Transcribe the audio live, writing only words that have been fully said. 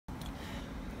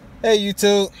Hey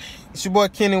YouTube, it's your boy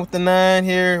Kenny with the 9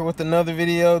 here with another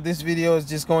video. This video is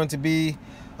just going to be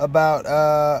about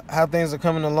how things are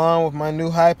coming along with my new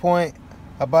Hipoint.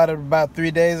 I bought it about 3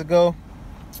 days ago.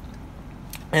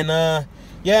 And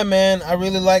yeah man, I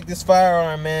really like this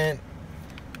firearm, man.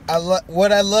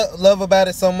 What I love about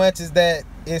it so much is that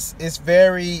it's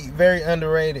very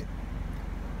underrated.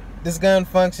 This gun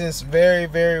functions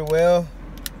very well,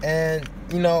 and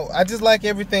you know, I just like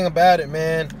everything about it,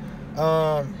 man.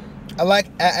 I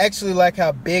actually like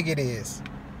how big it is.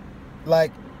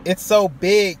 Like, it's so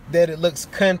big that it looks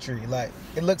country. Like,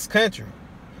 it looks country,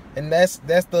 and that's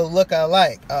the look I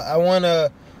like. I want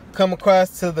to come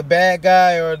across to the bad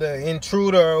guy or the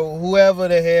intruder or whoever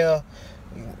the hell,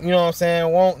 you know what I'm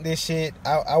saying, want this shit.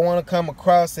 I want to come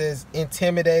across as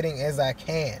intimidating as I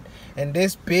can. And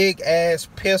this big ass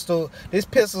pistol, this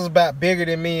pistol's about bigger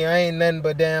than me. I ain't nothing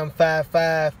but damn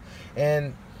 5'5",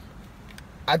 and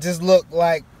I just look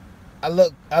like I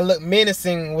look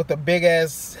menacing with a big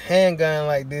ass handgun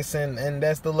like this, and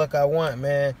that's the look I want,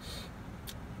 man.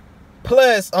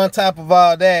 Plus, on top of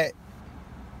all that,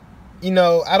 you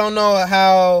know, I don't know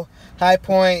how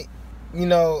Hipoint, you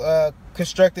know,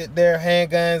 constructed their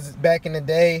handguns back in the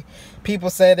day. People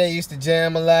say they used to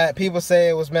jam a lot. People say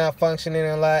it was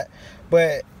malfunctioning a lot.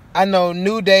 But I know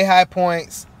new day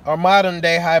Hipoints or modern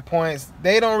day Hipoints,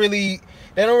 they don't really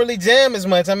jam as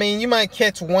much. I mean, you might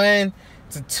catch 1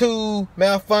 to 2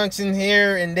 malfunction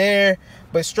here and there,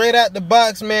 but straight out the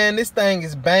box, man, this thing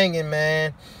is banging,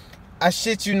 man. I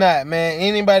shit you not, man.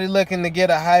 Anybody looking to get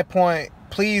a Hipoint,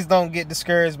 please don't get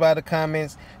discouraged by the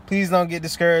comments. Please don't get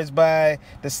discouraged by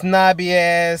the snobby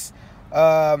ass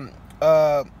guys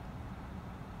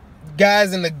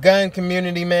in the gun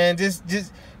community, man.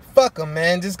 Just fuck them,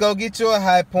 man. Just go get you a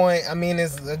Hipoint. I mean,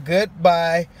 it's a good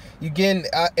buy. You're getting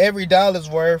every dollar's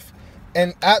worth,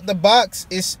 and out the box,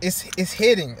 it's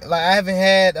hitting. Like, I haven't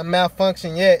had a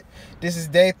malfunction yet. This is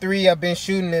day 3. I've been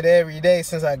shooting it every day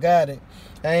since I got it.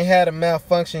 I ain't had a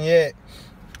malfunction yet,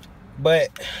 but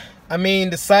I mean,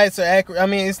 the sights are accurate. I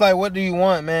mean, it's like, what do you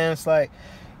want, man? It's like,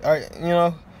 you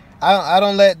know, I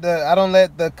don't let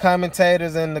the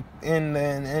commentators and the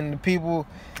people,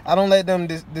 I don't let them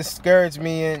discourage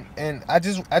me, and I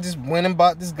just went and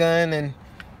bought this gun, and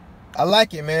I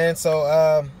like it, man.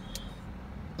 So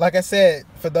like I said,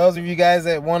 for those of you guys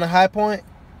that want a Hipoint,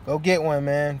 go get one,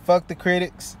 man. Fuck the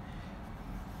critics,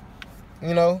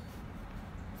 you know.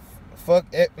 Fuck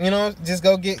it, you know. Just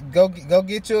go get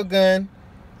you a gun,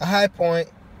 a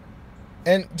Hipoint,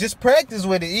 and just practice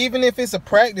with it. Even if it's a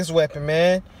practice weapon,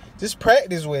 man, just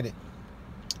practice with it.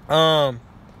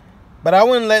 But I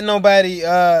wouldn't let nobody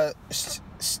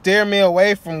steer me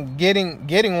away from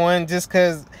getting one just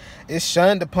because it's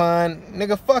shunned upon.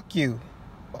 Nigga, fuck you,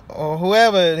 or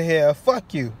whoever the hell,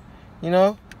 fuck you. You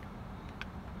know,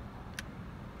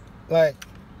 like,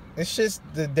 it's just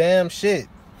the damn shit,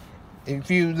 if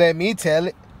you let me tell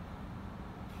it.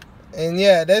 And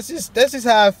yeah, that's just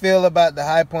how I feel about the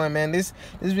Hipoint, man. This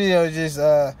video is just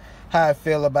how I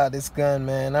feel about this gun,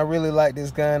 man. I really like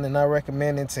this gun, and I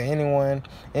recommend it to anyone,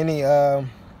 any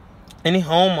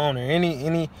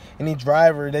homeowner, any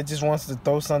driver that just wants to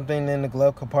throw something in the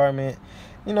glove compartment.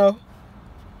 You know,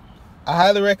 I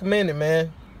highly recommend it,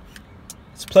 man.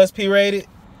 It's plus P rated,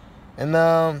 and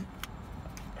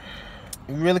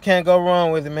you really can't go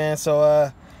wrong with it, man.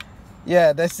 So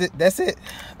yeah, that's it.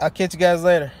 I'll catch you guys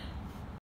later.